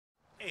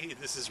Hey,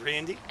 this is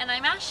Randy. And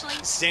I'm Ashley.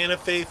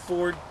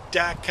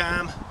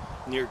 SantaFeFord.com,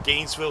 near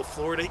Gainesville,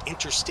 Florida,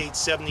 Interstate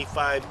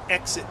 75,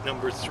 exit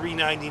number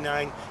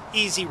 399,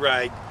 easy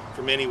ride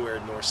from anywhere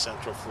in North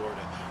Central Florida.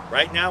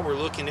 Right now we're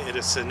looking at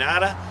a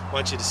Sonata. I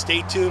want you to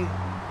stay tuned.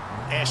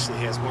 Ashley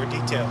has more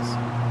details.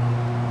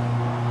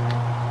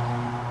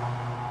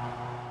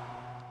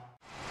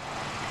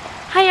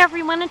 Hi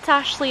everyone, it's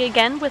Ashley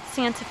again with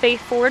Santa Fe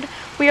Ford.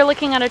 We are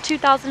looking at a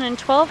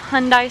 2012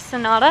 Hyundai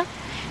Sonata.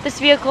 This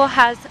vehicle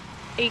has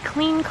a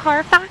clean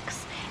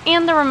Carfax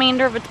and the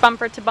remainder of its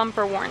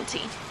bumper-to-bumper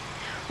warranty.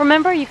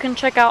 Remember, you can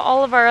check out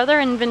all of our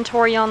other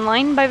inventory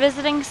online by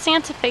visiting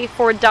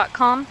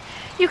SantaFeFord.com.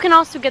 You can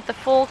also get the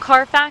full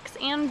Carfax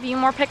and view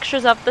more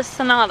pictures of the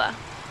Sonata.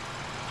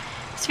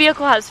 This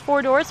vehicle has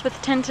 4 doors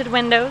with tinted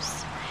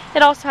windows.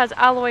 It also has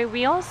alloy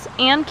wheels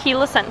and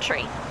keyless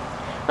entry.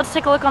 Let's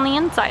take a look on the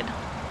inside.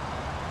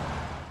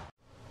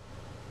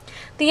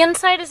 The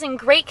inside is in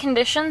great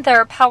condition. There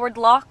are powered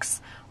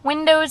locks,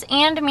 windows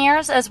and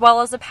mirrors, as well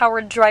as a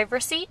powered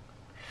driver's seat.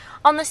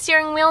 On the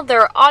steering wheel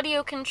there are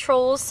audio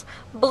controls,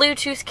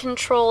 Bluetooth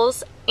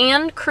controls,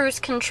 and cruise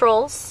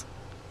controls.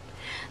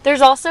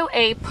 There's also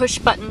a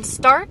push-button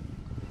start,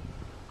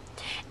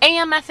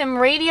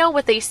 AM/FM radio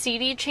with a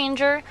CD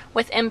changer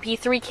with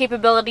MP3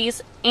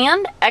 capabilities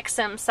and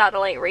XM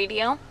satellite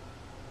radio.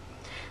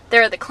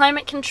 There are the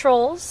climate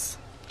controls,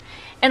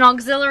 an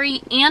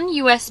auxiliary and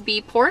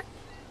USB port.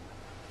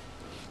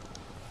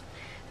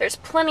 There's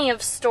plenty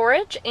of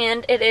storage,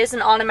 and it is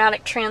an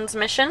automatic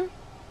transmission.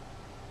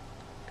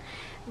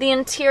 The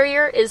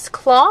interior is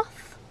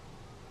cloth.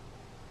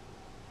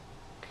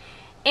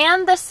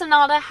 And the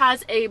Sonata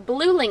has a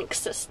BlueLink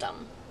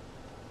system.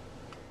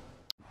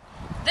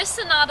 This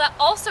Sonata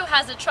also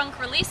has a trunk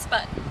release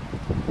button.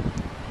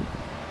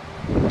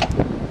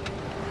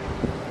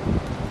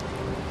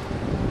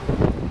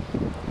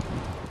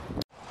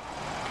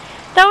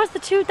 That was the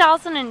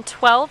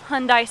 2012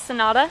 Hyundai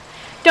Sonata.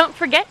 Don't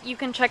forget, you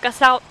can check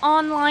us out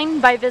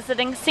online by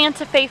visiting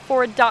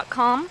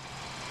SantaFeFord.com.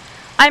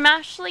 I'm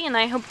Ashley, and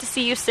I hope to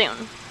see you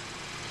soon.